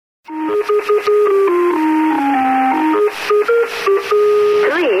What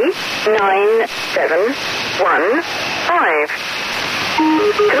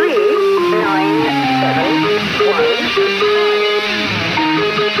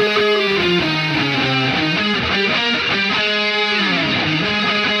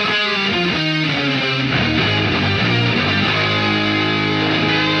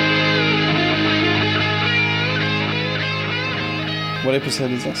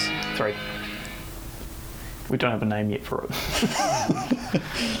episode is this? 3. We don't have a name yet for it.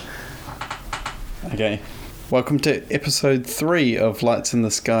 Okay. Welcome to episode 3 of Lights in the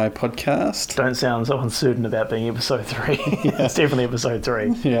Sky podcast. Don't sound so uncertain about being episode 3. Yeah. It's definitely episode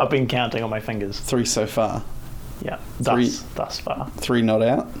 3. Yeah. I've been counting on my fingers. 3 so far. Yeah, 3. thus far. 3 not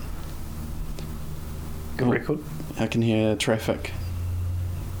out. Good record. I can hear traffic.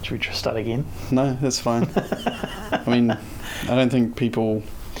 Should we just start again? No, that's fine. I mean, I don't think people...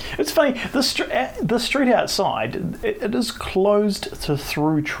 It's funny, the street outside, it is closed to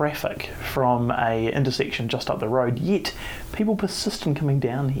through traffic from a intersection just up the road, yet people persist in coming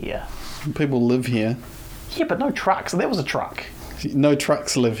down here. People live here. Yeah, but no trucks. That was a truck. No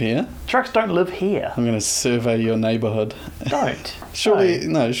trucks live here. Trucks don't live here. I'm going to survey your neighbourhood. Don't. Surely,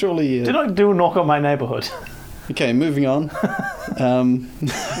 no. Surely... Do not do a knock on my neighbourhood. Okay, moving on.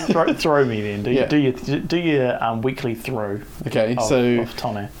 Throw me then. Do your weekly throw. Okay, of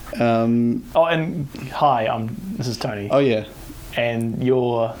Tony. And hi, this is Tony. Oh yeah. And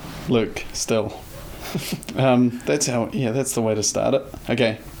you're Luke. Still. That's the way to start it.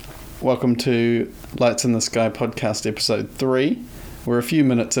 Okay, welcome to Lights in the Sky podcast episode 3. We're a few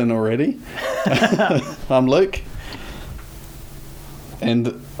minutes in already. I'm Luke.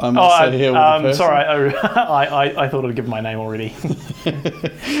 And I'm also here with a person. Sorry, I thought I'd give my name already.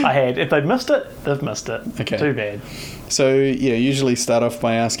 I had. If they've missed it, they've missed it. Okay. Too bad. So, yeah, usually start off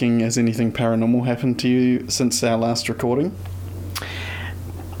by asking, has anything paranormal happened to you since our last recording?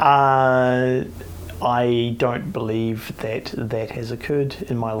 I don't believe that has occurred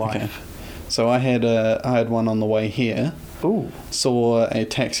in my life. Okay. So I had one on the way here. Ooh. Saw a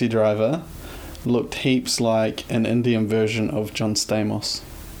taxi driver. Looked heaps like an Indian version of John Stamos.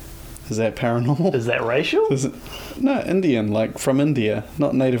 Is that paranormal? Is that racial? No, Indian, like from India,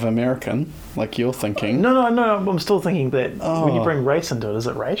 not Native American, like you're thinking. No. I'm still thinking that when you bring race into it, is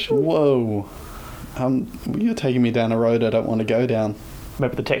it racial? Whoa. You're taking me down a road I don't want to go down.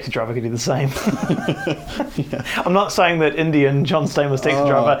 Maybe the taxi driver could do the same. Yeah. I'm not saying that Indian John Stamos taxi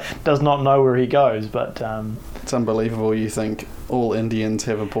driver does not know where he goes, but... It's unbelievable you think all Indians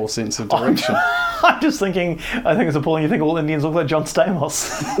have a poor sense of direction. I'm just thinking, I think it's appalling you think all Indians look like John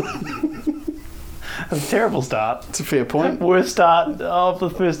Stamos. That's a terrible start. It's a fair point. Worst start of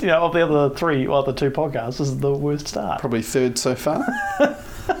the first, of the other 2 podcasts. This is the worst start. Probably 3rd so far.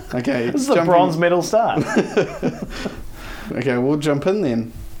 Okay. This is a bronze medal start. Okay, we'll jump in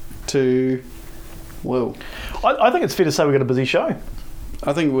then to... Whoa. I think it's fair to say we've got a busy show.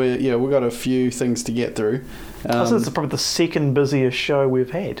 I think we've got a few things to get through. I think it's probably the second busiest show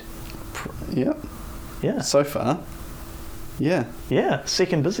we've had. Yeah. Yeah. So far. Yeah. Yeah,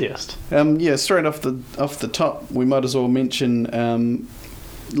 second busiest. Straight off the top, we might as well mention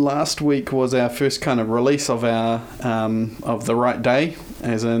last week was our first kind of release of our of the right day,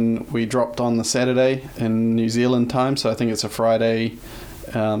 as in we dropped on the Saturday in New Zealand time, so I think it's a Friday,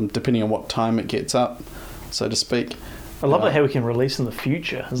 depending on what time it gets up, so to speak. I love it how we can release in the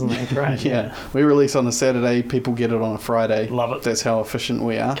future, isn't that great? Yeah, we release on a Saturday, people get it on a Friday. Love it. That's how efficient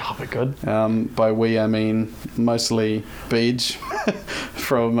we are. Oh, but good. By we, I mean mostly Beej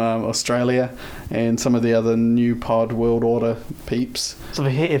from Australia and some of the other new pod World Order peeps. So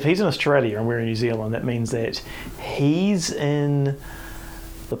if he's in Australia and we're in New Zealand, that means that he's in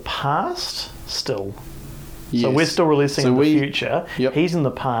the past still. Yes. So we're still releasing in the future. Yep. He's in the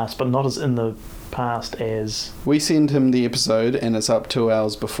past, but not as in the past as... We send him the episode and it's up 2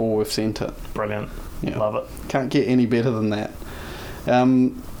 hours before we've sent it. Brilliant. Yeah. Love it. Can't get any better than that.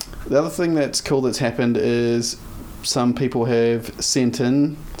 The other thing that's cool that's happened is some people have sent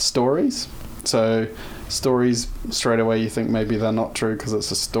in stories. So stories straight away you think maybe they're not true because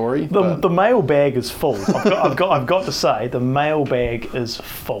it's a story. The mailbag is full. I've got to say the mailbag is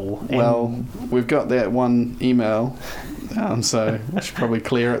full. Well, we've got that one email. So we should probably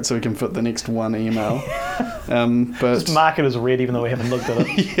clear it so we can fit the next one email. But just mark it as red even though we haven't looked at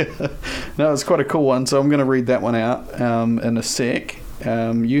it. Yeah. No, it's quite a cool one, so I'm going to read that one out in a sec.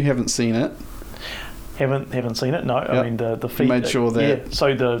 You haven't seen it. Haven't seen it, no. Yep. I mean, the feedback... Made sure that... Yeah,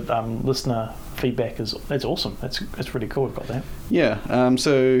 so the listener feedback that's awesome. That's really cool we've got that. Yeah,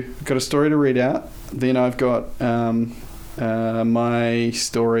 so I've got a story to read out. Then I've got my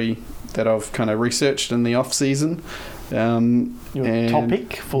story that I've kind of researched in the off season. Your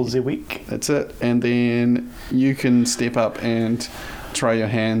topic for the week. That's it. And then you can step up and try your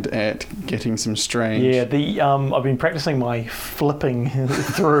hand at getting some strange. Yeah, I've been practicing my flipping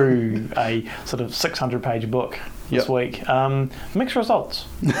through a sort of 600-page book this week. Mixed results.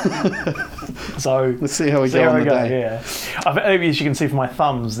 So let's see how we go on the day. Yeah, as you can see from my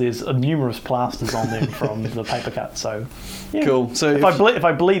thumbs, there's numerous plasters on them from the paper cut. So yeah. Cool. So if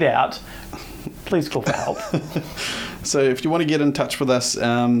I bleed out, please call for help. So if you want to get in touch with us,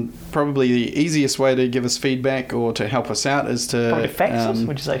 probably the easiest way to give us feedback or to help us out is to... Probably fax us?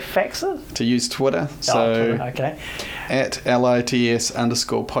 Would you say fax us? To use Twitter. Twitter, okay. At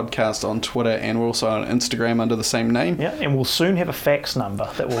LITS_podcast on Twitter, and we're also on Instagram under the same name. Yeah, and we'll soon have a fax number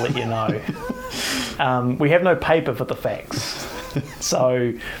that will let you know. We have no paper for the fax.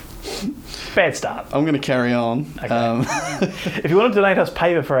 So... bad start. I'm going to carry on. Okay. If you want to donate us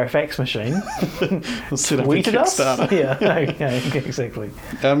paper for our fax machine, we'll set up a Kickstarter. Kickstarter. Yeah, exactly.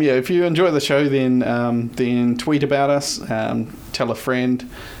 If you enjoy the show, then tweet about us. Tell a friend.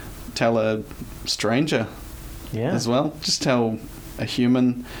 Tell a stranger. Yeah. As well. Just tell a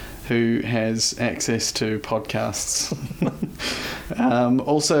human who has access to podcasts.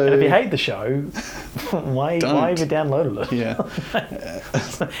 Also, and if you hate the show, why have you downloaded it? Yeah.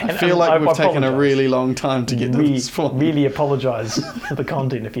 I feel like we've taken a really long time to get to this point. Really apologise for the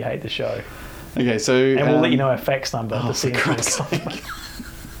content if you hate the show. Okay, so... And we'll let you know our fax number to send to the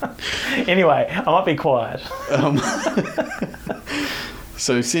Anyway, I might be quiet.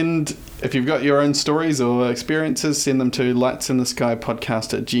 So if you've got your own stories or experiences, send them to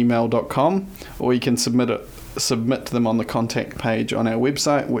lightsintheskypodcast@gmail.com, or you can submit them on the contact page on our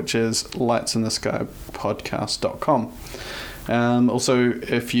website, which is lightsintheskypodcast.com. Also,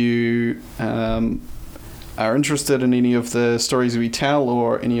 if you are interested in any of the stories we tell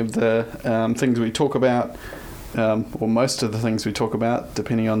or any of the things we talk about, or most of the things we talk about,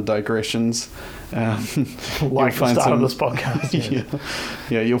 depending on digressions, like the start of this podcast.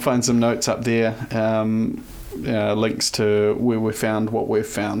 Yeah, you'll find some notes up there, links to where we found what we've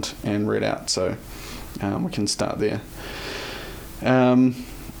found and read out, so we can start there.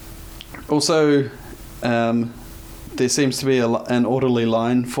 Also, there seems to be an orderly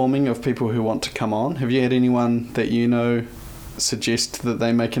line forming of people who want to come on. Have you had anyone that you know suggest that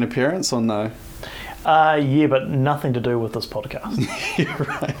they make an appearance, or no? Yeah, but nothing to do with this podcast. Yeah,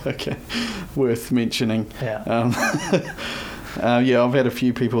 right, okay. Worth mentioning. Yeah. I've had a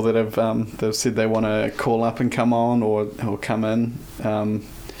few people that have they've said they want to call up and come on or come in.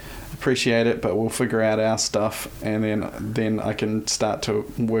 Appreciate it, but we'll figure out our stuff, and then I can start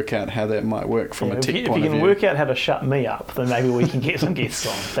to work out how that might work from a tech point of view. If you can work out how to shut me up, then maybe we can get some guests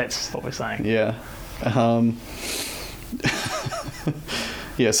on. That's what we're saying. Yeah.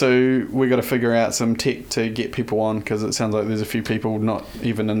 Yeah, so we got to figure out some tech to get people on, because it sounds like there's a few people not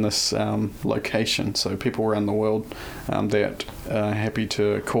even in this location, so people around the world that are happy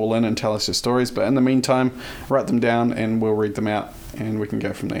to call in and tell us their stories. But in the meantime, write them down and we'll read them out and we can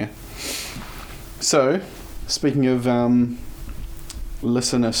go from there. So, speaking of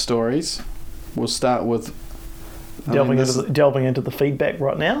listener stories, we'll start with delving into the feedback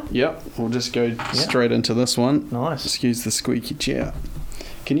right now. Yep, we'll just go straight into this one. Nice. Excuse the squeaky chair.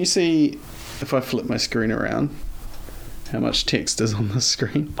 Can you see, if I flip my screen around, how much text is on the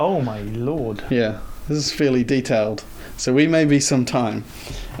screen? Oh my lord. Yeah, this is fairly detailed. So we may be some time.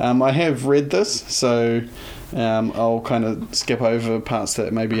 I have read this, so I'll kind of skip over parts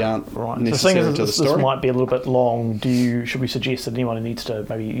that maybe aren't necessary to the story. This might be a little bit long. Should we suggest that anyone who needs to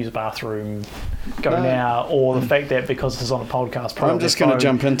maybe use a bathroom go now, or the fact that because this is on a podcast, I'm just going to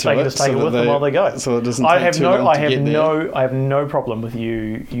jump into it, they can just take it with them while they go. So it doesn't take too long to get there. I have no problem with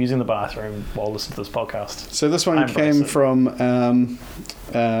you using the bathroom while listening to this podcast. So this one came from.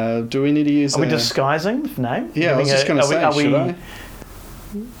 Do we need to use? Are we disguising the name? Yeah, I was just going to say. Should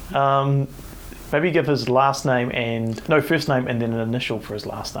I? Maybe give his first name and then an initial for his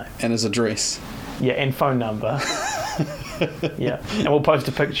last name. And his address. Yeah, and phone number. Yeah, and we'll post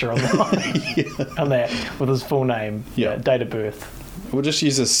a picture on that with his full name, date of birth. We'll just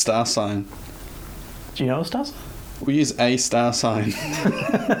use a star sign. Do you know a star sign? We'll use a star sign.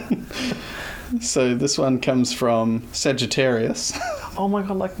 So this one comes from Sagittarius. Oh my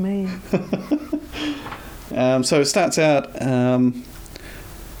god, like me. So it starts out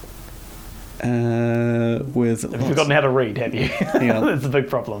with... You've forgotten how to read, have you? That's a big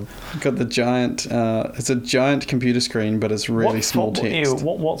problem. Got the giant... it's a giant computer screen, but it's really small text.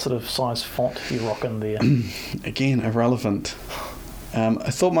 What sort of size font are you rocking there? Again, irrelevant.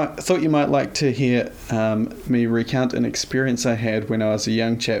 I thought you might like to hear me recount an experience I had when I was a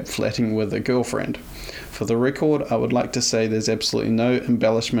young chap flatting with a girlfriend. For the record, I would like to say there's absolutely no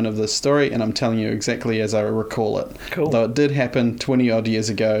embellishment of this story, and I'm telling you exactly as I recall it. Cool. Though it did happen 20 odd years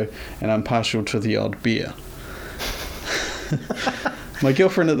ago, and I'm partial to the odd beer. My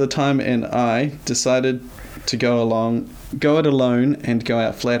girlfriend at the time and I decided to go it alone and go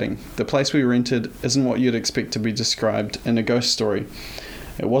out flatting. The place we rented isn't what you'd expect to be described in a ghost story.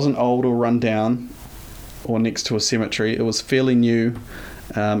 It wasn't old or run down or next to a cemetery. It was fairly new.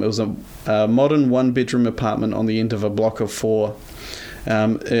 It was a modern one-bedroom apartment on the end of a block of 4.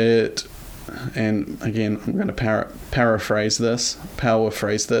 And again, I'm going to paraphrase this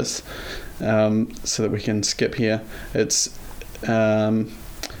so that we can skip here. It's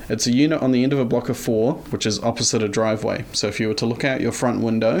a unit on the end of a block of 4, which is opposite a driveway. So if you were to look out your front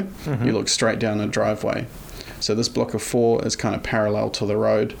window, you look straight down a driveway. So this block of 4 is kind of parallel to the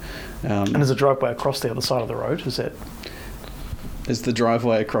road. And there's a driveway across the other side of the road, is that? Is the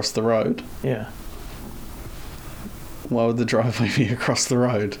driveway across the road? Yeah. Why would the driveway be across the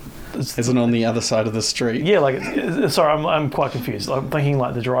road? Isn't on the other side of the street? Yeah, sorry, I'm quite confused. I'm thinking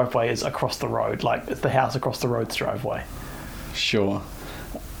like the driveway is across the road, like it's the house across the road's driveway. Sure.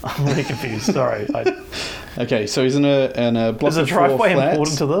 I'm really confused. Sorry. Okay, so he's in a block of 4 flats. Is a driveway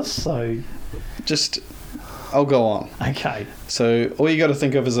important to this? So, I'll go on. Okay. So all you got to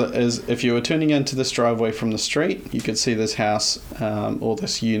think of is if you were turning into this driveway from the street, you could see this house or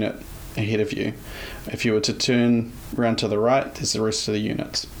this unit ahead of you. If you were to turn around to the right, there's the rest of the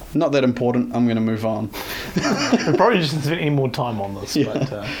units. Not that important. I'm going to move on. We probably just didn't spend any more time on this. Yeah.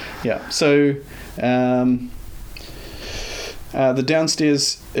 But, yeah. So the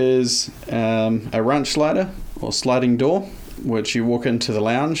downstairs is a ranch slider or sliding door, which you walk into the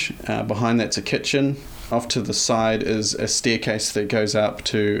lounge. Behind that's a kitchen. Off to the side is a staircase that goes up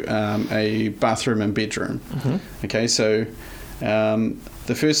to a bathroom and bedroom. Mm-hmm. Okay, so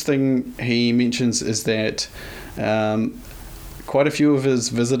the first thing he mentions is that quite a few of his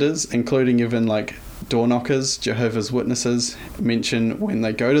visitors, including even like door knockers, Jehovah's Witnesses, mention when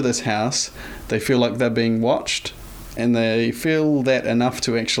they go to this house, they feel like they're being watched, and they feel that enough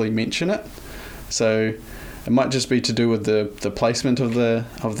to actually mention it. So it might just be to do with the placement of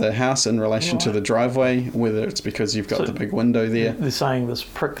the house in relation to the driveway, whether it's because you've got the big window there. They're saying this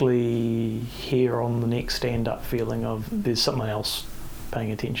prickly hair on the neck stand-up feeling of there's someone else paying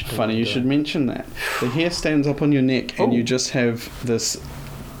attention to. Funny you should mention that. The hair stands up on your neck and you just have this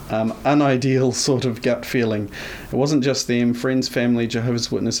unideal sort of gut feeling. It wasn't just them. Friends, family,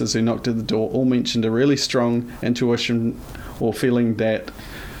 Jehovah's Witnesses who knocked at the door all mentioned a really strong intuition or feeling that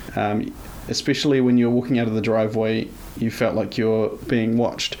especially when you're walking out of the driveway, you felt like you're being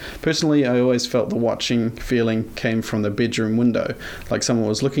watched. Personally, I always felt the watching feeling came from the bedroom window, like someone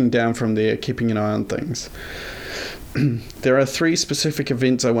was looking down from there, keeping an eye on things. There are 3 specific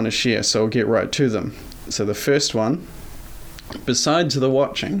events I want to share, so I'll get right to them. So the first one, besides the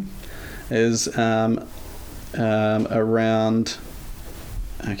watching, is around...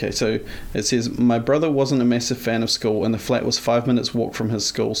 Okay, so it says, my brother wasn't a massive fan of school and the flat was 5 minutes walk from his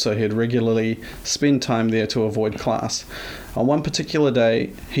school, so he'd regularly spend time there to avoid class. On one particular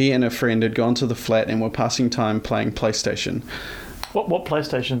day, he and a friend had gone to the flat and were passing time playing PlayStation. What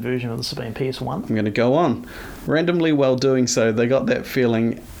PlayStation version of this has been? PS1? I'm going to go on. Randomly while doing so, they got that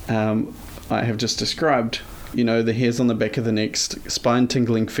feeling I have just described. You know, the hairs on the back of the neck,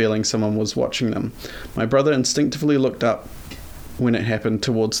 spine-tingling feeling someone was watching them. My brother instinctively looked up when it happened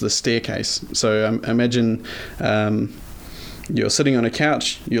towards the staircase. So imagine you're sitting on a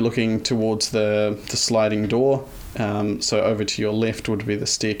couch, you're looking towards the sliding door. So over to your left would be the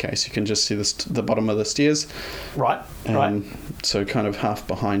staircase. You can just see the bottom of the stairs. Right, right. So kind of half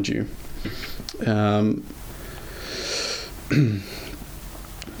behind you.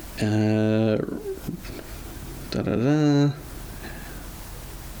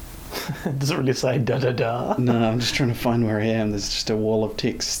 Does it really say da-da-da? No, I'm just trying to find where I am. There's just a wall of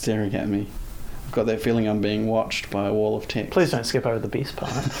text staring at me. I've got that feeling I'm being watched by a wall of text. Please don't skip over the best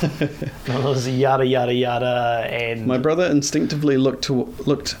part. There's yada, yada, yada, and... My brother instinctively looked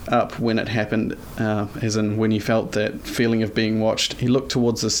up when it happened, as in when he felt that feeling of being watched. He looked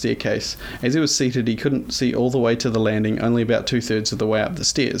towards the staircase. As he was seated, he couldn't see all the way to the landing, only about 2/3 of the way up the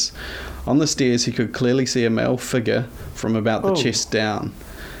stairs. On the stairs, he could clearly see a male figure from about the chest down.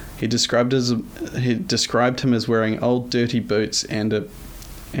 He described him as wearing old dirty boots and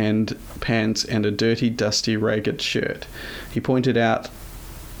pants and a dirty, dusty, ragged shirt. He pointed it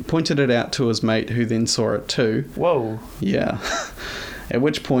out to his mate, who then saw it too. Whoa. Yeah. At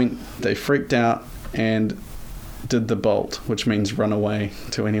which point they freaked out and did the bolt, which means run away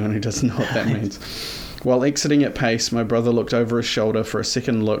to anyone who doesn't know what that means. While exiting at pace, my brother looked over his shoulder for a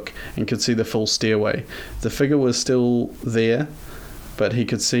second look and could see the full stairway. The figure was still there, but he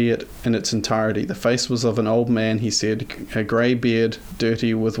could see it in its entirety. The face was of an old man, he said, a grey beard,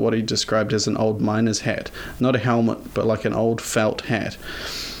 dirty, with what he described as an old miner's hat. Not a helmet, but like an old felt hat.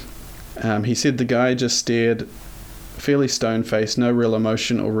 He said the guy just stared, fairly stone-faced, no real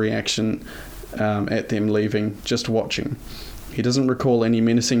emotion or reaction at them leaving, just watching. He doesn't recall any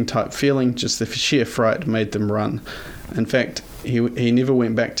menacing type feeling, just the sheer fright made them run. In fact, he never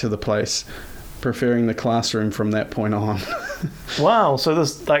went back to the place, preferring the classroom from that point on. Wow, so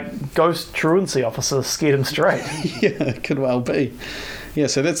this ghost truancy officer scared him straight. Yeah, it could well be. Yeah,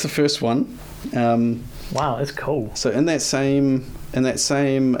 so that's the first one. Wow, that's cool. So in that same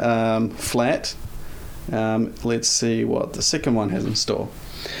flat, let's see what the second one has in store.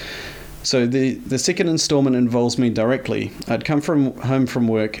 So the second installment involves me directly. I'd come home from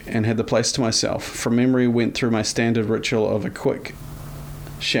work and had the place to myself. From memory, went through my standard ritual of a quick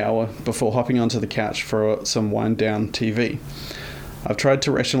shower before hopping onto the couch for some wind-down TV. I've tried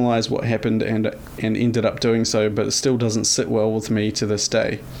to rationalise what happened and ended up doing so, but it still doesn't sit well with me to this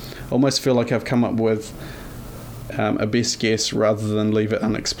day. Almost feel like I've come up with a best guess rather than leave it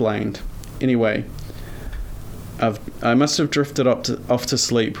unexplained. Anyway, I must have drifted off to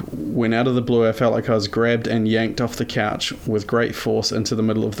sleep when out of the blue I felt like I was grabbed and yanked off the couch with great force into the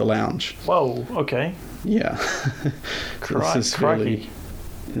middle of the lounge. Whoa, okay. Yeah. Crikey.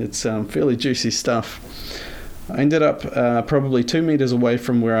 It's fairly juicy stuff. I ended up probably 2 meters away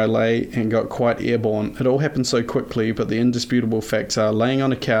from where I lay and got quite airborne. It all happened so quickly, but the indisputable facts are laying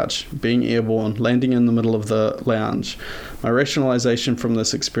on a couch, being airborne, landing in the middle of the lounge. My rationalization from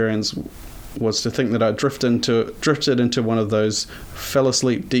this experience was to think that I drifted into one of those fell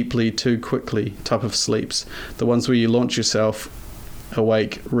asleep deeply too quickly type of sleeps, the ones where you launch yourself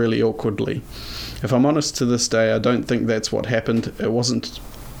awake really awkwardly. If I'm honest, to this day, I don't think that's what happened. It wasn't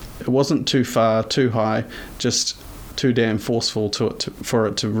too far, too high, just too damn forceful for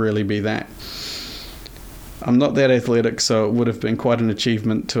it to really be that. I'm not that athletic, so it would have been quite an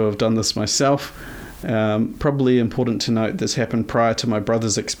achievement to have done this myself. Probably important to note this happened prior to my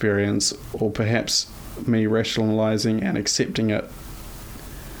brother's experience, or perhaps me rationalising and accepting it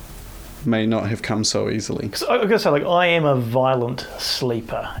may not have come so easily. So I gotta say, I am a violent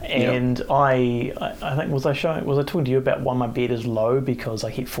sleeper, and yep. I think was I talking to you about why my bed is low because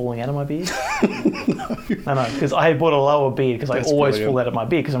I keep falling out of my bed? No, because I had bought a lower bed because I always fall out of my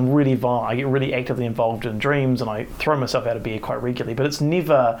bed because I'm really violent. I get really actively involved in dreams and I throw myself out of bed quite regularly, but it's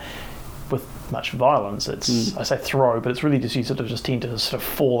never with much violence. It's I say throw, but it's really just you sort of just tend to sort of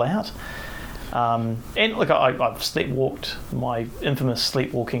fall out. And look, I've sleepwalked, my infamous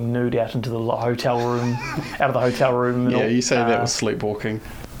sleepwalking nude out into the hotel room, out of the hotel room. Yeah, you say that was sleepwalking.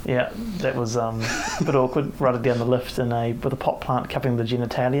 Yeah, that was a bit awkward. Running down the lift with a pot plant covering the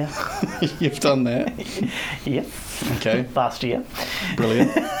genitalia. You've done that? Yeah. Okay. Last year.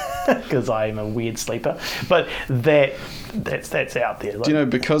 Brilliant. Because I am a weird sleeper, but that's out there. Do you know,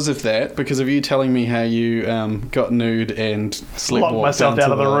 because of you telling me how you got nude and sleepwalked myself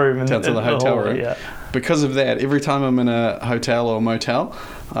down to the room down to the hotel room, yeah. Because of that, every time I'm in a hotel or motel,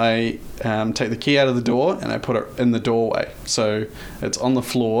 I take the key out of the door and I put it in the doorway, so it's on the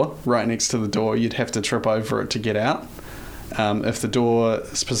floor right next to the door. You'd have to trip over it to get out. If the door,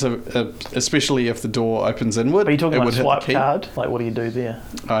 especially if the door opens inward, are you talking about swipe the card? Like, what do you do there?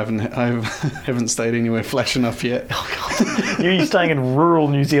 I haven't stayed anywhere flash enough yet. Oh God, you're staying in rural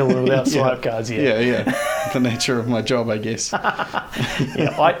New Zealand without swipe cards yet. Yeah. The nature of my job, I guess.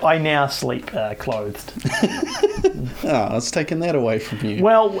 Yeah, I now sleep clothed. Oh, it's taken that away from you.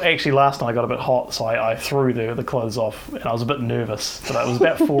 Well, actually, last night I got a bit hot, so I threw the clothes off, and I was a bit nervous. But it was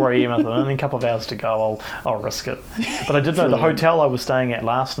about 4 a.m. I thought, only a couple of hours to go. I'll risk it. But I did know the hotel I was staying at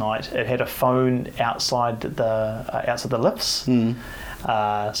last night. It had a phone outside the lifts.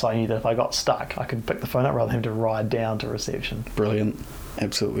 So I knew that if I got stuck, I could pick the phone up rather than having to ride down to reception. Brilliant,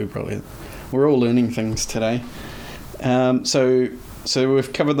 absolutely brilliant. We're all learning things today. So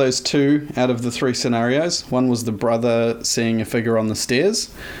we've covered those 2 out of the 3 scenarios. One was the brother seeing a figure on the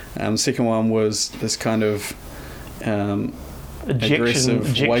stairs. The second one was this kind of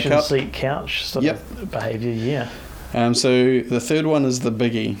aggressive wake up seat couch sort of behaviour. Yeah. So the third one is the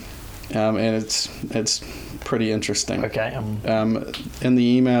biggie, and it's pretty interesting. Okay. In the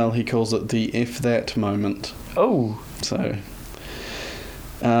email, he calls it the F that moment. Oh. So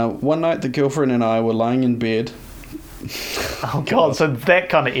one night, the girlfriend and I were lying in bed. Oh God! So that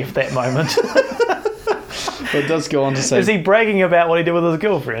kind of F that moment. But it does go on to say... Is he bragging about what he did with his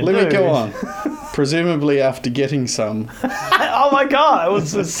girlfriend? Let me go on. presumably after getting some. Oh my God, it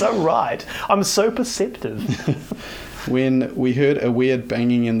was so right. I'm so perceptive. When we heard a weird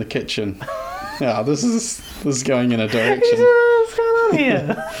banging in the kitchen. Now, this is going in a direction. What's going on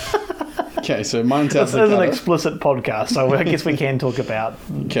here? Okay, so mine's out This the is an gutter. explicit podcast, so I guess we can talk about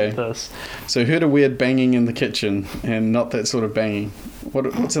Okay. this. So heard a weird banging in the kitchen, and not that sort of banging.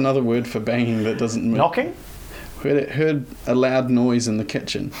 What's another word for banging that doesn't move? Knocking? Heard a loud noise in the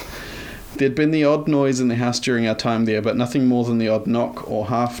kitchen. There'd been the odd noise in the house during our time there, but nothing more than the odd knock or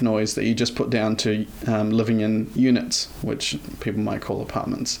half noise that you just put down to living in units, which people might call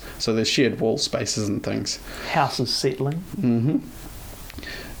apartments. So there's shared wall spaces and things. Houses settling. hmm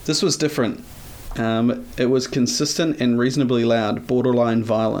This was different. It was consistent and reasonably loud, borderline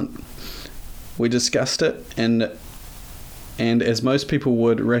violent. We discussed it, and as most people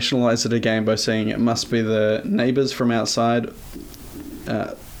would, rationalise it again by saying it must be the neighbours from outside,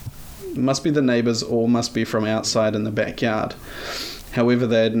 must be the neighbours, or must be from outside in the backyard. However,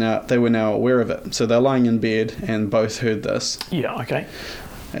 they were now aware of it, so they're lying in bed and both heard this. Yeah, okay.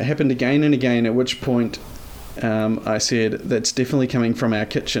 It happened again and again, at which point I said, that's definitely coming from our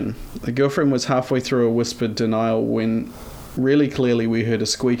kitchen. The girlfriend was halfway through a whispered denial when really clearly we heard a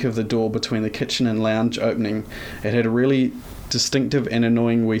squeak of the door between the kitchen and lounge opening. It had a really distinctive and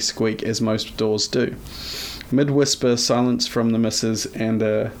annoying wee squeak, as most doors do. Mid-whisper, silence from the missus, and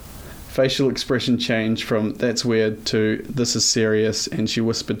a facial expression change from that's weird to this is serious, and she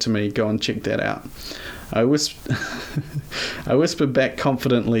whispered to me, go and check that out. I whispered back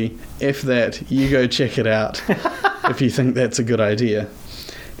confidently, F that, you go check it out, if you think that's a good idea.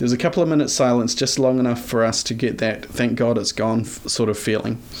 There was a couple of minutes silence, just long enough for us to get that thank God it's gone sort of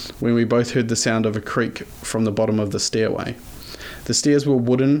feeling, when we both heard the sound of a creak from the bottom of the stairway. The stairs were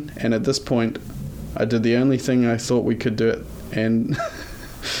wooden, and at this point I did the only thing I thought we could do it, and...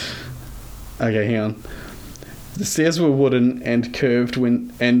 Okay, hang on. The stairs were wooden and curved when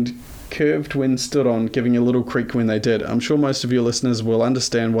stood on, giving a little creak when they did. I'm sure most of your listeners will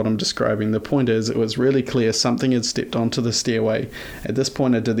understand what I'm describing. The point is, it was really clear something had stepped onto the stairway. At this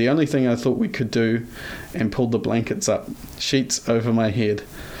point, I did the only thing I thought we could do and pulled the blankets up, sheets over my head.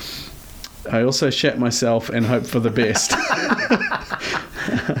 I also shat myself and hoped for the best.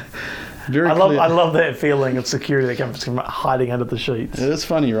 I love that feeling of security that comes from hiding under the sheets. It is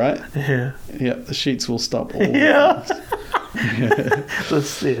funny, right? Yeah. Yeah, the sheets will stop all Yeah. things.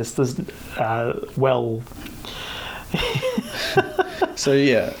 Well. So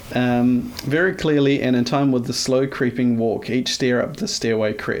yeah, very clearly and in time with the slow creeping walk, each stair up the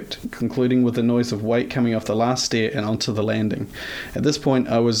stairway crept, concluding with the noise of weight coming off the last stair and onto the landing. At this point,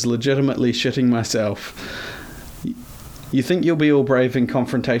 I was legitimately shitting myself. You think you'll be all brave and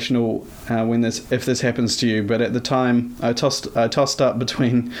confrontational if this happens to you, but at the time I tossed up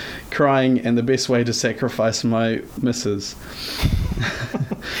between crying and the best way to sacrifice my missus.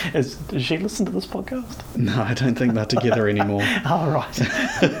 Does she listen to this podcast? No, I don't think they're together anymore. Oh,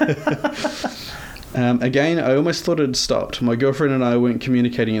 right. Again, I almost thought it had stopped. My girlfriend and I weren't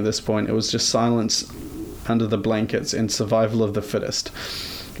communicating at this point. It was just silence under the blankets and survival of the fittest.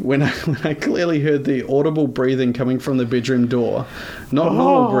 When I clearly heard the audible breathing coming from the bedroom door, not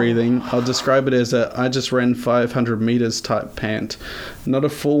normal breathing, I'll describe it as a I just ran 500 meters type pant. Not a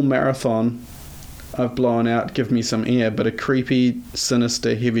full marathon I've blown out, give me some air, but a creepy,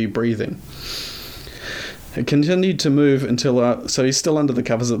 sinister, heavy breathing. It continued to move until so he's still under the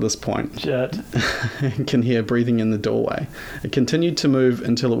covers at this point. Shit. Can hear breathing in the doorway. It continued to move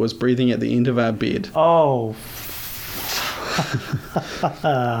until it was breathing at the end of our bed. Oh.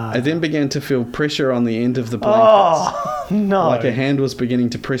 I then began to feel pressure on the end of the blankets. Oh, no. Like a hand was beginning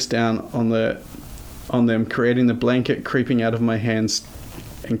to press down on them, creating the blanket creeping out of my hands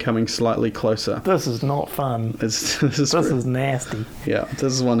and coming slightly closer. This is not fun. This is nasty. Yeah,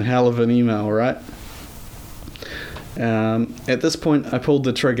 this is one hell of an email, right? At this point, I pulled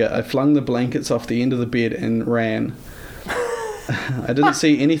the trigger. I flung the blankets off the end of the bed and ran. I didn't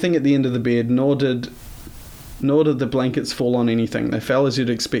see anything at the end of the bed, nor did the blankets fall on anything. They fell as you'd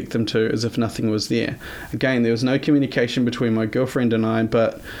expect them to, as if nothing was there. Again, there was no communication between my girlfriend and I,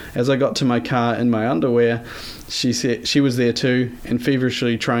 but as I got to my car in my underwear, she said she was there too, and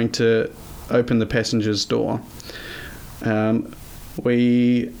feverishly trying to open the passenger's door.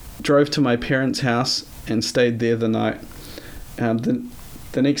 We drove to my parents' house and stayed there the night.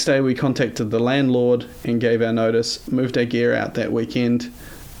 The next day we contacted the landlord and gave our notice, moved our gear out that weekend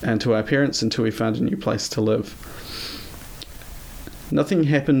and to our parents until we found a new place to live. Nothing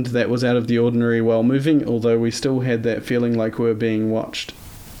happened that was out of the ordinary while moving, although we still had that feeling like we were being watched,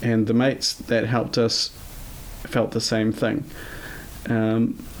 and the mates that helped us felt the same thing.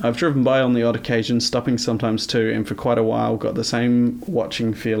 I've driven by on the odd occasion, stopping sometimes too, and for quite a while got the same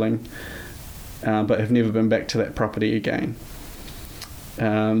watching feeling, but have never been back to that property again.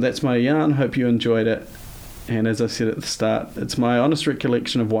 That's my yarn. Hope you enjoyed it. And as I said at the start, it's my honest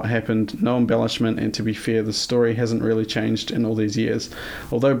recollection of what happened, no embellishment, and to be fair, the story hasn't really changed in all these years.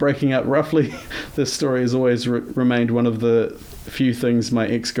 Although breaking up roughly, this story has always remained one of the few things my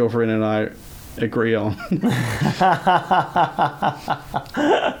ex-girlfriend and I agree on.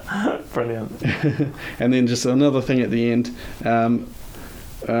 Brilliant. And then just another thing at the end.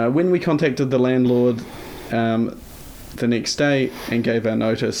 When we contacted the landlord the next day and gave our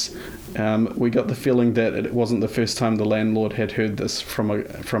notice, we got the feeling that it wasn't the first time the landlord had heard this from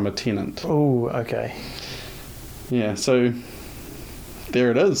a tenant. Oh, okay. Yeah, so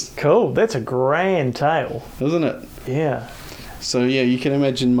there it is. Cool. That's a grand tale, isn't it? Yeah. So yeah, you can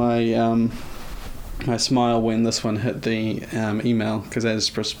imagine my my smile when this one hit the email, because that is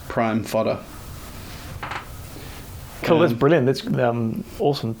just prime fodder. Cool. That's brilliant. That's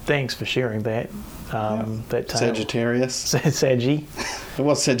awesome. Thanks for sharing that. That tale. Sagittarius. Saggy. It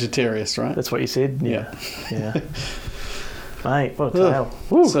was Sagittarius, right? That's what you said? Yeah. Yeah. Mate, what a tale.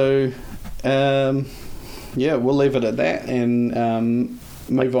 Woo. So, yeah, we'll leave it at that and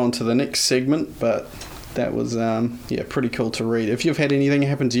move on to the next segment. But that was, pretty cool to read. If you've had anything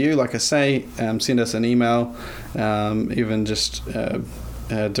happen to you, like I say, send us an email, even just a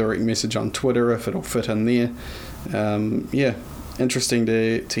direct message on Twitter if it'll fit in there. Interesting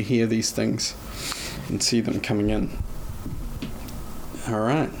to hear these things and see them coming in. All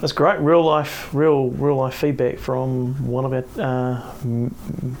right, that's great. Real life feedback from one of our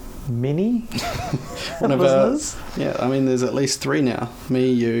many one of listeners. I mean, there's at least 3 now: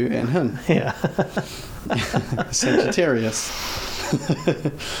 me, you, and him. Yeah. Sagittarius.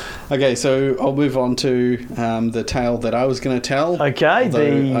 Okay, so I'll move on to the tale that I was going to tell.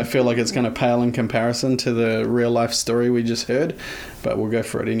 Okay. I feel like it's going to pale in comparison to the real life story we just heard, but we'll go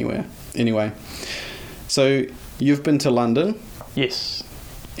for it anyway. So you've been to London. Yes.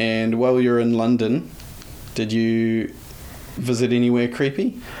 And while you're in London, did you visit anywhere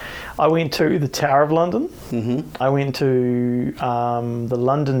creepy? I went to the Tower of London. Mm-hmm. I went to the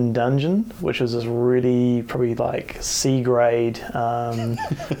London Dungeon, which was this really probably like C-grade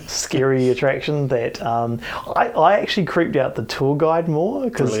scary attraction that I actually creeped out the tour guide more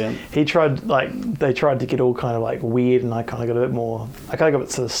because they tried to get all kind of like weird, and I kind of got a bit more. I kind of got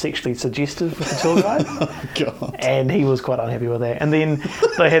sort of sexually suggestive with the tour guide. Oh, God. And he was quite unhappy with that. And then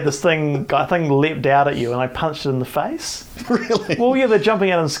they had this thing leapt out at you, and I punched it in the face. Really? Well, yeah, they're jumping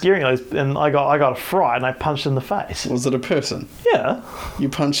out and scaring us, and I got a fright, and I punched in the face. Was it a person? Yeah. You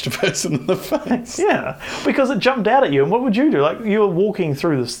punched a person in the face? Yeah, because it jumped out at you, and what would you do? Like, you were walking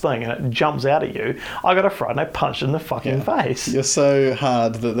through this thing, and it jumps out at you. I got a fright, and I punched in the fucking face. You're so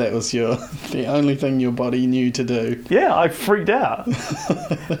hard that was the only thing your body knew to do. Yeah, I freaked out.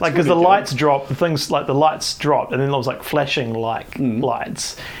 Like, because the lights dropped, the lights dropped, and then there was like flashing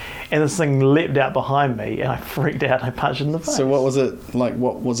lights. And this thing leapt out behind me, and I freaked out, and I punched it in the face. So what was it like?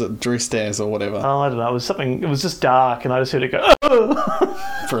 What was it dressed as, or whatever? Oh, I don't know. It was something. It was just dark, and I just heard it go.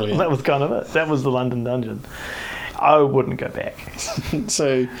 Oh! Brilliant. That was kind of it. That was the London Dungeon. I wouldn't go back.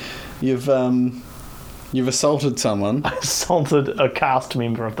 So, you've assaulted someone. I assaulted a cast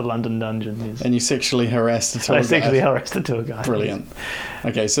member of the London Dungeon. Yes. And you sexually harassed a tour guide. I sexually harassed a tour guide. Brilliant.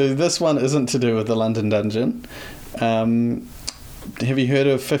 Okay, so this one isn't to do with the London Dungeon. Have you heard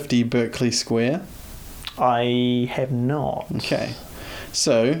of 50 Berkeley Square? I have not. Okay.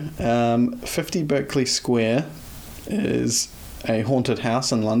 So, 50 Berkeley Square is a haunted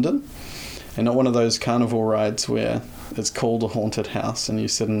house in London. And not one of those carnival rides where it's called a haunted house and you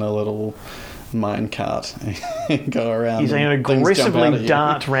sit in a little mine cart and go around. He's and aggressively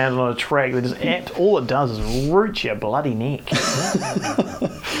dart around on a track that just all it does is root your bloody neck.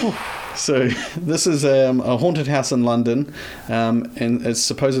 So this is a haunted house in London, and it's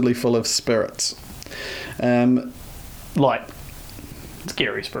supposedly full of spirits. Like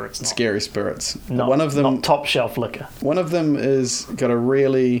scary spirits. Not. Scary spirits. One of them, not top shelf liquor. One of them is got a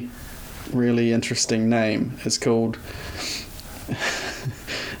really, really interesting name. It's called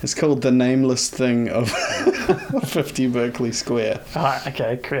The Nameless Thing of 50 Berkeley Square. Alright,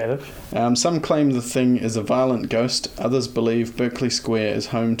 okay, creative. Some claim the thing is a violent ghost. Others believe Berkeley Square is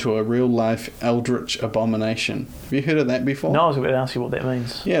home to a real-life eldritch abomination. Have you heard of that before? No, I was going to ask you what that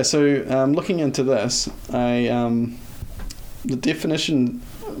means. Yeah, so looking into this, the definition,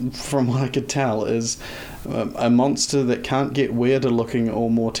 from what I could tell, is a monster that can't get weirder looking or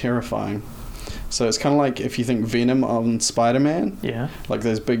more terrifying. So it's kind of like if you think Venom on Spider-Man. Yeah. Like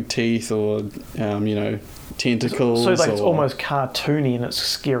those big teeth or, tentacles. So like it's almost cartoony in its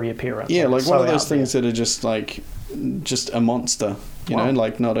scary appearance. Yeah, like one of those out things there. that are just a monster, you Wow. know,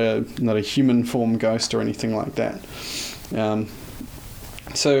 like not a human form ghost or anything like that.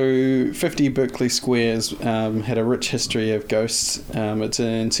 So 50 Berkeley Squares had a rich history of ghosts. It's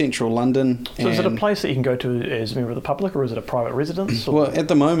in central London. So is it a place that you can go to as a member of the public, or is it a private residence? Or? Well, at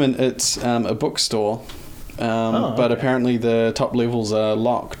the moment it's a bookstore, but apparently the top levels are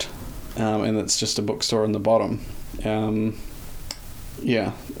locked, and it's just a bookstore in the bottom.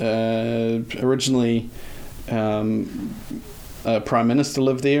 Originally a Prime Minister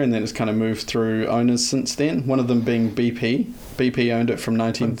lived there, and then it's kind of moved through owners since then, one of them being BP. BP owned it from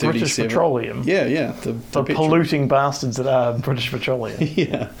 1937. British Petroleum. Yeah. The polluting bastards that are British Petroleum.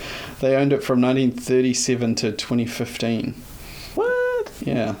 Yeah. They owned it from 1937 to 2015. What?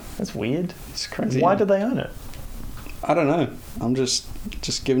 Yeah. That's weird. It's crazy. Why did they own it? I don't know. I'm just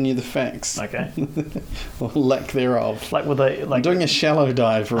giving you the facts. Okay. Or lack thereof. Like, were they... I'm doing a shallow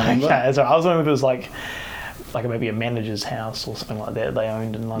dive, remember? Okay, so I was wondering if it was like maybe a manager's house or something like that they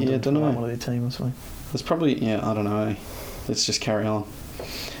owned in London. Yeah, don't know. Like one of their team or something. There's probably... Yeah, I don't know. Let's just carry on.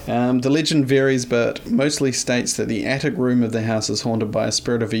 The legend varies, but mostly states that the attic room of the house is haunted by a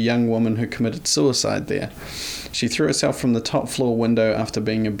spirit of a young woman who committed suicide there. She threw herself from the top floor window after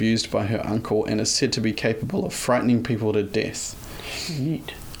being abused by her uncle and is said to be capable of frightening people to death.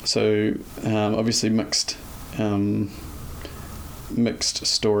 Sweet. So, obviously mixed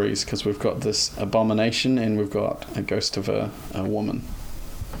stories, because we've got this abomination and we've got a ghost of a woman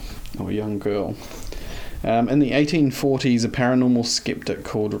or a young girl. In the 1840s, a paranormal skeptic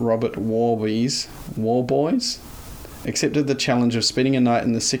called Robert Warboys accepted the challenge of spending a night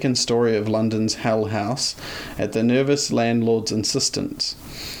in the second story of London's Hell House at the nervous landlord's insistence.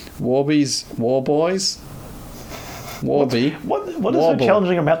 Warby. What is so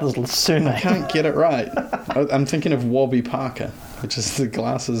challenging about this surname? I can't get it right. I'm thinking of Warby Parker, which is the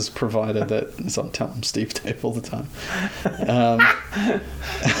glasses provider that is on Tell 'em Steve Tape all the time.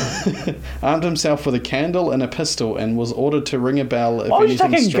 Armed himself with a candle and a pistol and was ordered to ring a bell if Why would you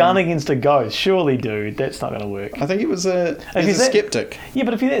anything take a gun against a ghost? Surely, dude, that's not going to work. I think he was a skeptic. Yeah,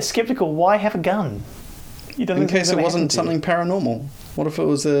 but if you're that skeptical, why have a gun? You don't In case it wasn't something paranormal. What if it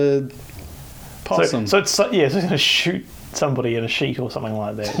was a possum? So it's going to shoot somebody in a sheet or something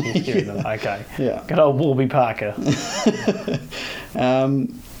like that. Yeah. Okay. Yeah. Good old Warby Parker.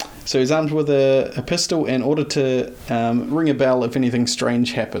 So he's armed with a pistol and ordered to ring a bell if anything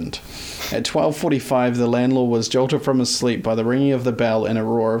strange happened. At 12:45, the landlord was jolted from his sleep by the ringing of the bell and a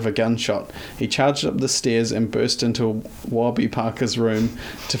roar of a gunshot. He charged up the stairs and burst into Warby Parker's room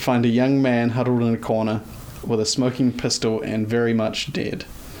to find a young man huddled in a corner with a smoking pistol and very much dead.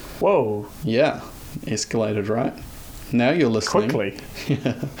 Whoa. Yeah. Escalated, right? Now you're listening. Quickly.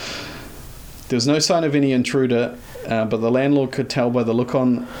 Yeah. There was no sign of any intruder, but the landlord could tell by the look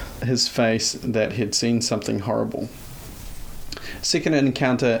on his face that he'd seen something horrible. Second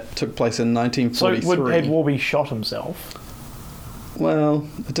encounter took place in 1943. So had Warby shot himself? Well,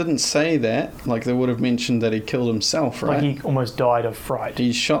 it didn't say that. Like, they would have mentioned that he killed himself, right? Like he almost died of fright.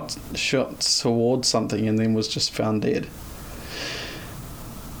 He shot towards something and then was just found dead.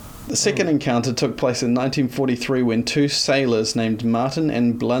 The second encounter took place in 1943 when two sailors named Martin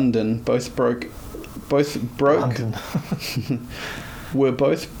and Blunden were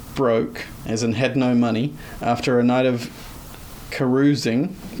both broke, as in had no money, after a night of carousing.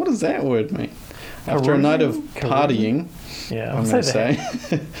 What does that word mean? After a night of partying, yeah, I'm going to say,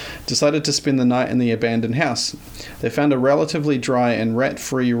 decided to spend the night in the abandoned house. They found a relatively dry and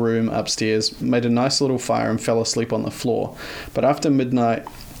rat-free room upstairs, made a nice little fire and fell asleep on the floor. But after midnight,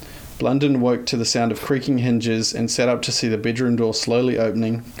 Blunden woke to the sound of creaking hinges and sat up to see the bedroom door slowly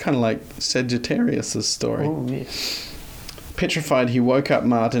opening, kind of like Sagittarius' story. Oh, yes. Petrified, he woke up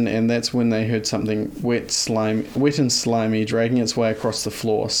Martin, and that's when they heard something wet and slimy dragging its way across the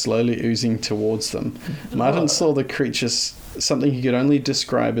floor, slowly oozing towards them. Martin saw the creature, something he could only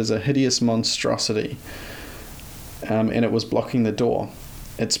describe as a hideous monstrosity, and it was blocking the door.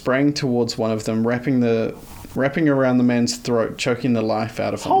 It sprang towards one of them, wrapping around the man's throat, choking the life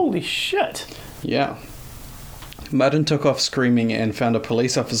out of him. Holy shit. Yeah. Martin took off screaming and found a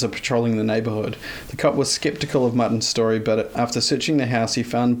police officer patrolling the neighbourhood. The cop was sceptical of Martin's story, but after searching the house, he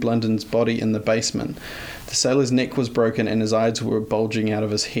found Blunden's body in the basement. The sailor's neck was broken and his eyes were bulging out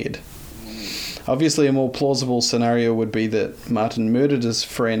of his head. Obviously, a more plausible scenario would be that Martin murdered his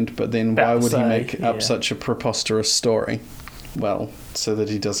friend, but then why would he make up such a preposterous story? Well, so that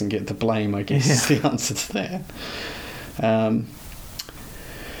he doesn't get the blame, I guess, is the answer to that.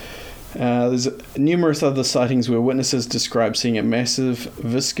 There's numerous other sightings where witnesses describe seeing a massive,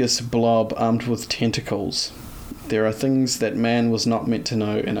 viscous blob armed with tentacles. There are things that man was not meant to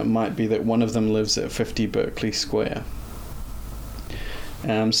know, and it might be that one of them lives at 50 Berkeley Square.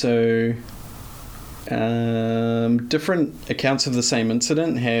 Different accounts of the same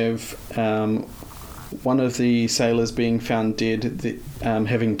incident have one of the sailors being found dead,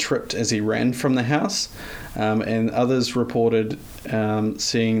 having tripped as he ran from the house, and others reported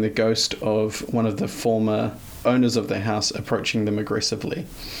seeing the ghost of one of the former owners of the house approaching them aggressively.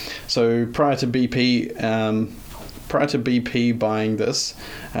 So prior to BP buying this,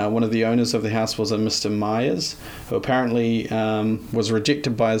 one of the owners of the house was a Mr. Myers, who apparently was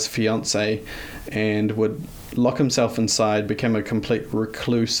rejected by his fiancée and would lock himself inside, became a complete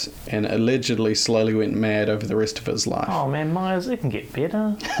recluse, and allegedly slowly went mad over the rest of his life. Oh man, Myers, it can get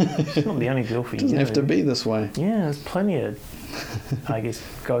better. It's not the only girl for you. It doesn't have to be this way. Yeah, there's plenty of, I guess,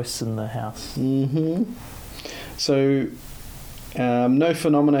 ghosts in the house. Mm-hmm. So, no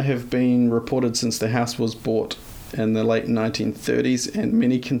phenomena have been reported since the house was bought in the late 1930s, and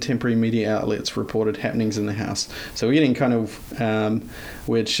many contemporary media outlets reported happenings in the house. So we're getting kind of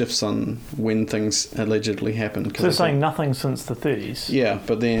weird shifts on when things allegedly happened. So they're saying nothing since the 30s? Yeah,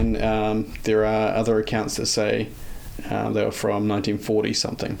 but then there are other accounts that say they were from 1940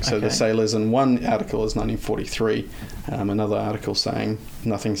 something. So the sailors in one article is 1943, another article saying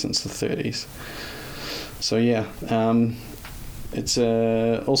nothing since the 30s. So yeah, it's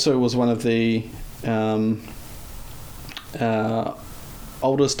also was one of the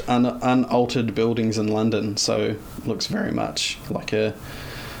oldest unaltered buildings in London, so looks very much like an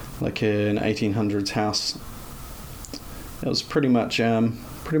 1800s house. That was pretty much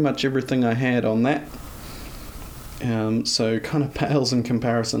everything I had on that. So kind of pales in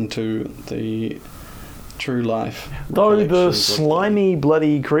comparison to the true life. Though the slimy,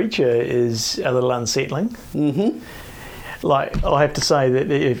 bloody creature is a little unsettling. Mm-hmm. Like, I have to say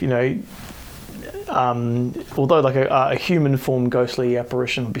that if, although like a human form ghostly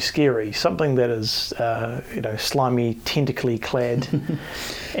apparition would be scary, something that is slimy, tentacly clad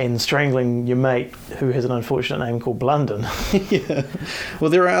and strangling your mate who has an unfortunate name called Blunden. Yeah.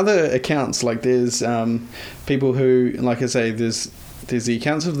 Well, there are other accounts, like there's people who, like I say, there's the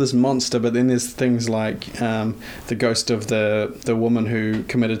accounts of this monster, but then there's things like the ghost of the woman who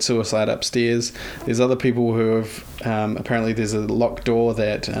committed suicide upstairs. There's other people who have apparently there's a locked door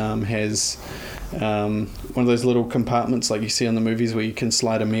that has one of those little compartments like you see in the movies where you can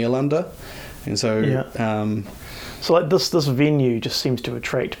slide a meal under, and so so like this venue just seems to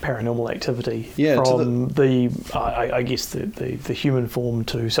attract paranormal activity from I guess the human form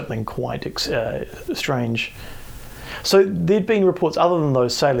to something quite strange. So there'd been reports, other than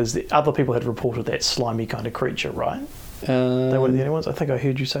those sailors, that other people had reported that slimy kind of creature, right? They weren't the only ones. I think I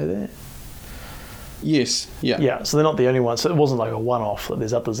heard you say that. Yes. Yeah. Yeah. So they're not the only ones. So it wasn't like a one-off. That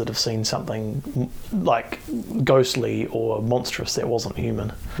there's others that have seen something like ghostly or monstrous that wasn't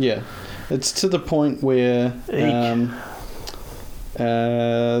human. Yeah. It's to the point where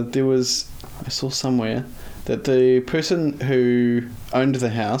there was, I saw somewhere that the person who owned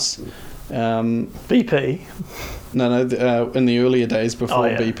the house, BP. No, in the earlier days before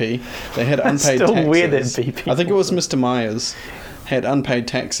BP, they had unpaid still taxes. Weird that BP. I think it was Mr. Myers had unpaid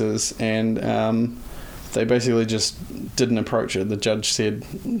taxes, and they basically just didn't approach it. The judge said,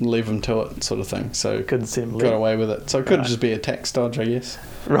 "Leave them to it," sort of thing. So couldn't see him got away with it. So it could just be a tax dodge, I guess.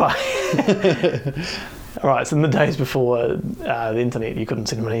 Right. All right. So in the days before the internet, you couldn't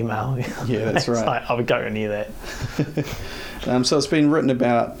send them an email. Yeah, that's right. Like, I would go near that. So it's been written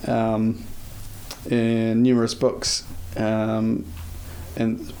about in numerous books, and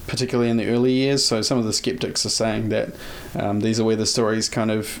particularly in the early years. So some of the skeptics are saying that these are where the stories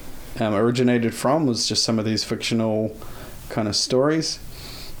kind of originated from, was just some of these fictional kind of stories.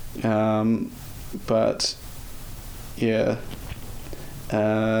 But yeah,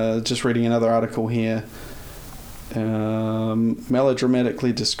 just reading another article here.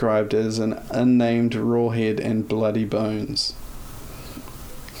 Melodramatically described as an unnamed raw head and bloody bones.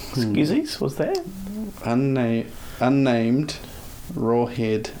 Excuses, was that? Unnamed raw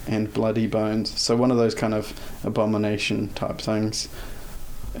head and bloody bones. So one of those kind of abomination type things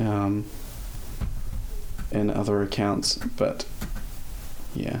in other accounts. But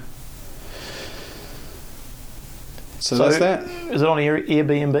yeah. So that's that. Is it on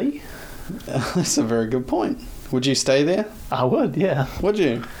Airbnb? That's a very good point. Would you stay there? I would, yeah. Would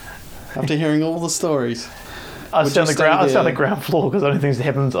you? After hearing all the stories. I stay on the ground floor because I don't think it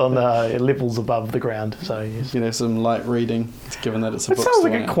happens on levels above the ground. So yes. You know, some light reading, given that it's a bookstore. It sounds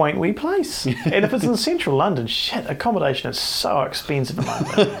like a quaint wee place. And if it's in central London, accommodation is so expensive at the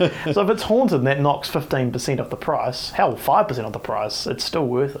moment. So if it's haunted and that knocks 15% off the price, 5% off the price, it's still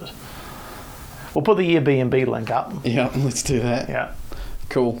worth it. We'll put the Airbnb link up. Yeah, let's do that. Yeah.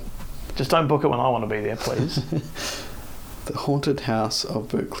 Cool. Just don't book it when I want to be there, please. The Haunted House of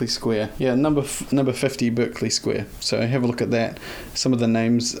Berkeley Square. Yeah, number 50 Berkeley Square. So have a look at that. Some of the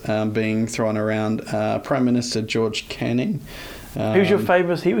names being thrown around. Prime Minister George Canning. Who's your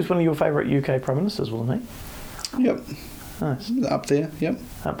favourite? He was one of your favourite UK Prime Ministers, wasn't he? Yep. Nice. Up there, yep.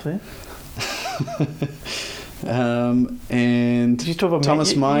 Up there. And you talk about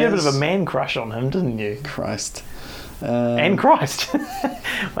Thomas Myers. You had a bit of a man crush on him, didn't you? Christ. And Christ.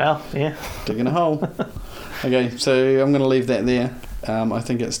 Well, yeah. Digging a hole. Okay, so I'm going to leave that there. I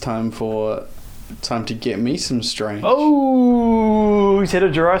think it's time to get me some strange. Oh, he's had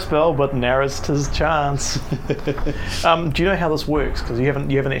a dry spell, but now it's his chance. Do you know how this works? Because you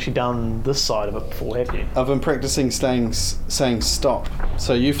haven't actually done this side of it before, have you? I've been practicing saying stop.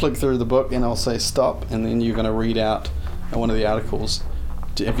 So you flick through the book and I'll say stop, and then you're going to read out one of the articles.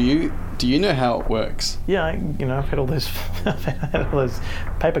 Do you know how it works? Yeah, I've had all those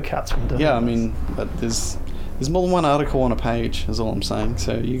paper cuts from doing. Yeah, I mean, but there's more than one article on a page, is all I'm saying.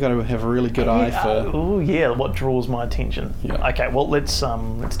 So you got to have a really good eye for. Oh yeah, what draws my attention? Yeah. Okay, well let's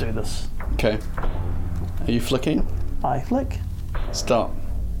do this. Okay. Are you flicking? I flick. Stop.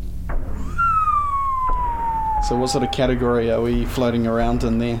 So what sort of category are we floating around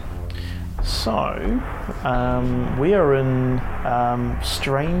in there? So, we are in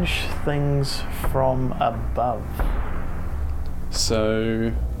strange things from above.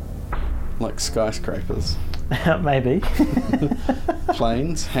 So, like skyscrapers. Maybe.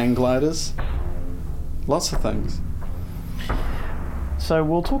 Planes, hang gliders, lots of things. So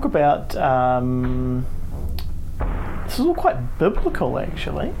we'll talk about. This is all quite biblical,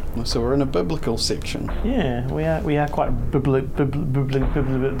 actually. So we're in a biblical section. Yeah, we are quite bibliography.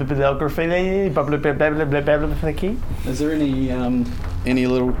 Is there any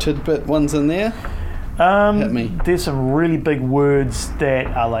little tidbit ones in there? Hit me. There's some really big words that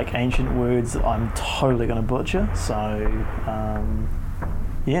are like ancient words that I'm totally going to butcher. So,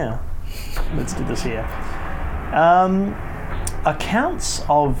 yeah, let's do this here. Accounts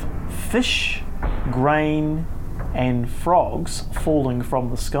of fish, grain, and frogs falling from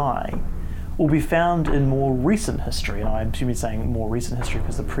the sky will be found in more recent history, and I assume you're saying more recent history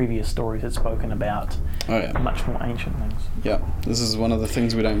because the previous stories had spoken about much more ancient things. Yeah, this is one of the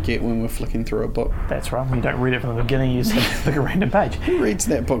things we don't get when we're flicking through a book. That's right. When you don't read it from the beginning, you just pick a random page. Who reads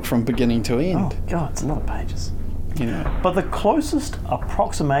that book from beginning to end? Oh God, it's a lot of pages. Yeah. But the closest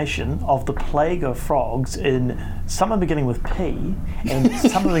approximation of the plague of frogs in something beginning with P and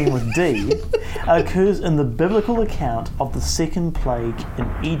something beginning with D occurs in the biblical account of the second plague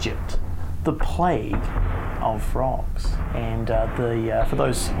in Egypt, the plague of frogs. And for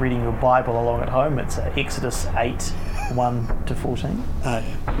those reading your Bible along at home, it's Exodus 8, 1 to 14.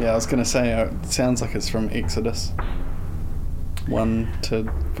 Yeah, I was going to say, it sounds like it's from Exodus 1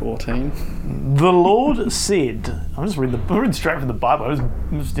 to 14. The Lord said, I'm just reading straight from the Bible.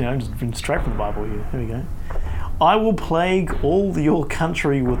 I'm just reading straight from the Bible here. Here we go. I will plague all your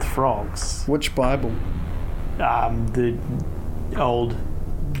country with frogs. Which Bible? The Old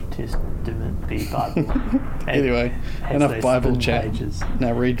Testament, the Bible. Anyway, enough Bible chat. Pages.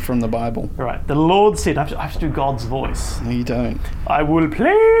 Now read from the Bible. Right. The Lord said, I have to do God's voice. No, you don't. I will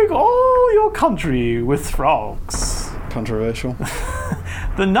plague all your country with frogs. Controversial.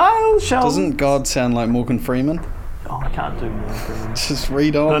 The Nile shall... Doesn't God sound like Morgan Freeman? Oh, I can't do Morgan Freeman. Just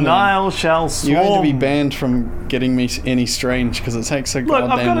read on. The Nile shall swarm. You're going to be banned from getting me any strange because it takes so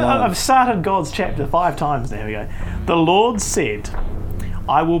goddamn long. I've started God's chapter 5 times. There we go. The Lord said,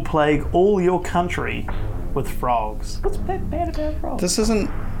 I will plague all your country with frogs. What's bad about frogs? This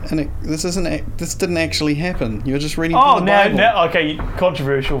didn't actually happen. You're just reading from the Bible. Now, okay,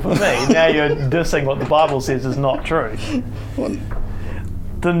 controversial for me. Now you're dissing what the Bible says is not true. What?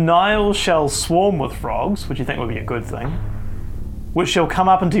 The Nile shall swarm with frogs, which you think would be a good thing, which shall come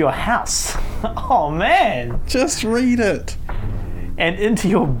up into your house. Oh, man. Just read it. And into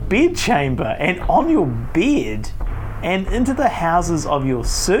your bedchamber, and on your bed, and into the houses of your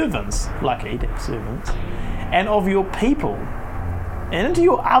servants, lucky to have servants, and of your people, and into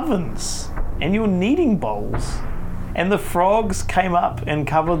your ovens, and your kneading bowls. And the frogs came up and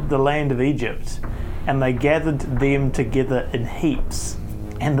covered the land of Egypt, and they gathered them together in heaps,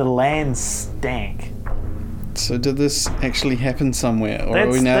 and the land stank. So did this actually happen somewhere, or are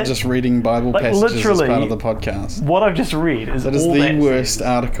we now just reading Bible passages as part of the podcast? What I've just read is that is all the worst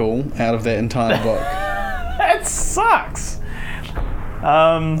article out of that entire book. That sucks.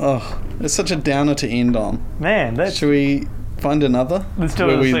 It's such a downer to end on. Man, that's... Should we find another? Let's do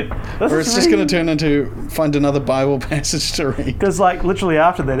it. Or it's just going to turn into find another Bible passage to read. Because, like, literally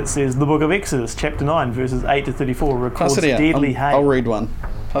after that, it says the book of Exodus, chapter 9, verses 8 to 34, records deadly hail. I'll read one.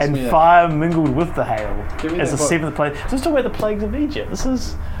 And fire mingled with the hail as the book. seventh plague. So let's talk about the plagues of Egypt. This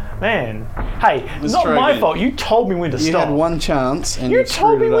is, man. Hey, Let's not try my again. fault. You told me when to You stop. had one chance and You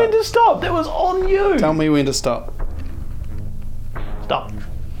told me screwed it when up. to stop. That was on you. Tell me when to stop. Stop.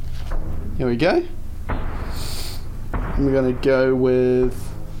 Here we go. And we're going to go with...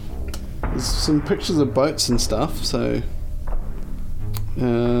 There's some pictures of boats and stuff, so...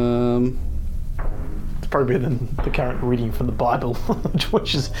 It's probably better than the current reading from the Bible,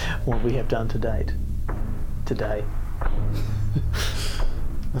 which is what we have done to date. Today.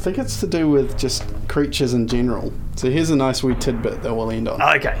 I think it's to do with just creatures in general. So here's a nice wee tidbit that we'll end on.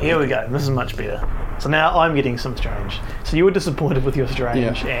 Okay, here we go. This is much better. So now I'm getting some strange. So you were disappointed with your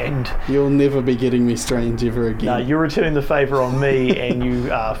strange, and You'll never be getting me strange ever again. you're returning the favour on me, and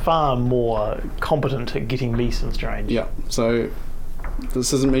you are far more competent at getting me some strange. Yeah, so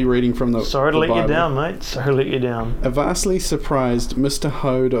this isn't me reading from the Sorry to the let Bible. you down, mate. Sorry to let you down. A vastly surprised Mr.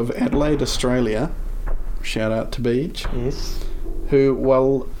 Hode of Adelaide, Australia, shout out to Beach, Yes. who,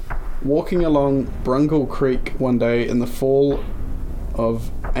 while walking along Brungle Creek one day in the fall of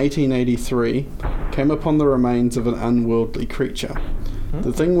 1883, came upon the remains of an unworldly creature.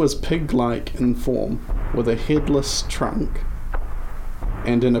 The thing was pig-like in form, with a headless trunk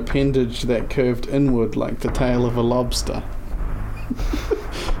and an appendage that curved inward like the tail of a lobster.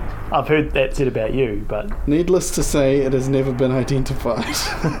 I've heard that said about you, but Needless to say, it has never been identified.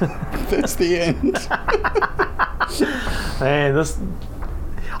 That's the end. man, this.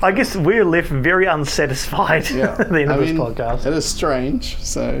 I guess we're left very unsatisfied Yeah. at the end of I this mean, podcast. It is strange,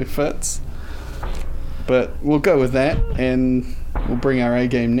 so it fits. But we'll go with that, and we'll bring our A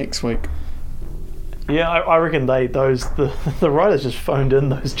game next week. Yeah, I reckon the writers just phoned in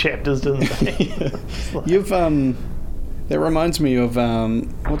those chapters, didn't they? You've that reminds me of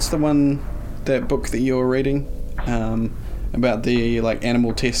what's the one, that book that you were reading about the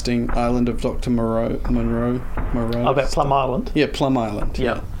animal testing island of Dr. Monroe. About Plum Island. Yeah, Plum Island.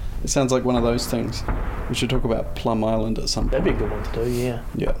 Yeah. It sounds like one of those things. We should talk about Plum Island at some point. That'd be a good one to do, yeah.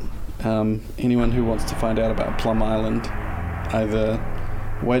 Yeah. Anyone who wants to find out about Plum Island, either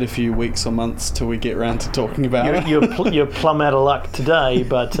wait a few weeks or months till we get round to talking about it. You're plumb out of luck today,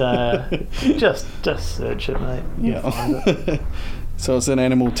 but just search it, mate. You'll find it. So it's an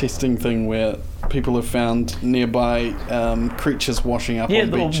animal testing thing where people have found nearby creatures washing up on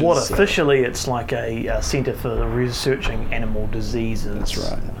beaches. What officially it's like a centre for researching animal diseases. That's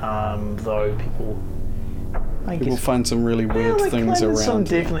right. Though people find some really weird things around.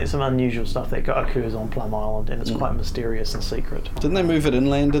 Definitely some unusual stuff that occurs on Plum Island, and it's quite mysterious and secret. Didn't they move it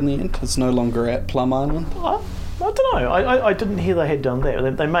inland in the end? It's no longer at Plum Island? I don't know. I didn't hear they had done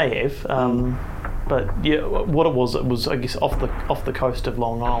that. They may have. But yeah, what it was I guess off the coast of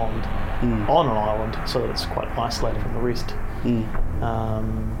Long Island, on an island, so it's quite isolated from the rest.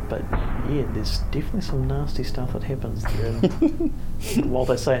 But yeah, there's definitely some nasty stuff that happens there. While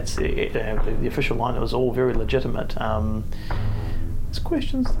they say it's the official line, it was all very legitimate. There's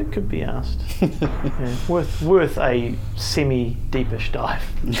questions that could be asked. Worth a semi-deepish dive.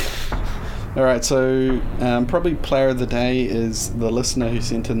 All right, so probably player of the day is the listener who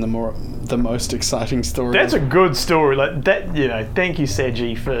sent in the most exciting story. That's a good story. Like that, thank you,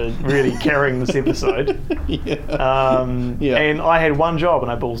 Saji, for really carrying this episode. Yeah. And I had one job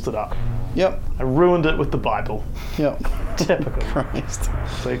and I ballsed it up. Yep. I ruined it with the Bible. Yep. Typical. Christ.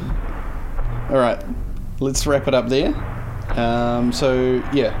 So, all right, let's wrap it up there.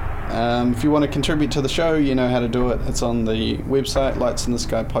 If you want to contribute to the show, you know how to do it. It's on the website,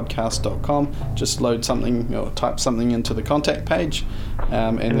 lightsintheskypodcast.com. Just load something or type something into the contact page,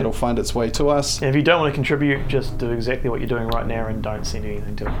 and it'll find its way to us. And if you don't want to contribute, just do exactly what you're doing right now and don't send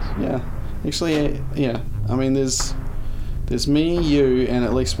anything to us. Yeah. Actually, yeah. I mean, there's me, you, and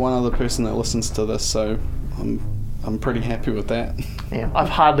at least one other person that listens to this, so I'm pretty happy with that. Yeah, I've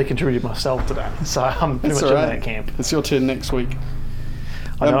hardly contributed myself today, so I'm pretty much in that camp. It's your turn next week.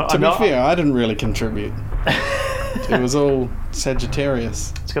 To be fair, I didn't really contribute. It was all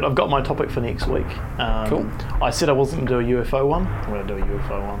Sagittarius. It's good. I've got my topic for next week. Cool. I said I wasn't going to do a UFO one. I'm going to do a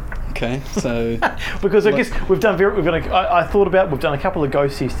UFO one. Okay, so because I guess we've done I thought about we've done a couple of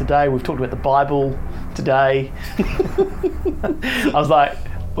ghosties today. We've talked about the Bible today. I was like,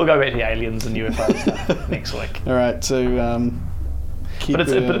 we'll go back to the aliens and UFO stuff next week. All right, so. But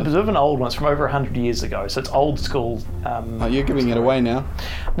it's a bit of an old one. It's from over 100 years ago, so it's old school. You're giving it away now.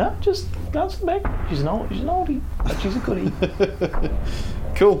 No, just bouncing back. She's an oldie, but she's a goodie.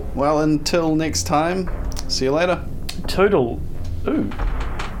 Cool. Well, until next time, see you later. Toodle. Ooh.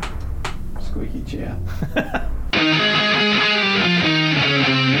 Squeaky chair.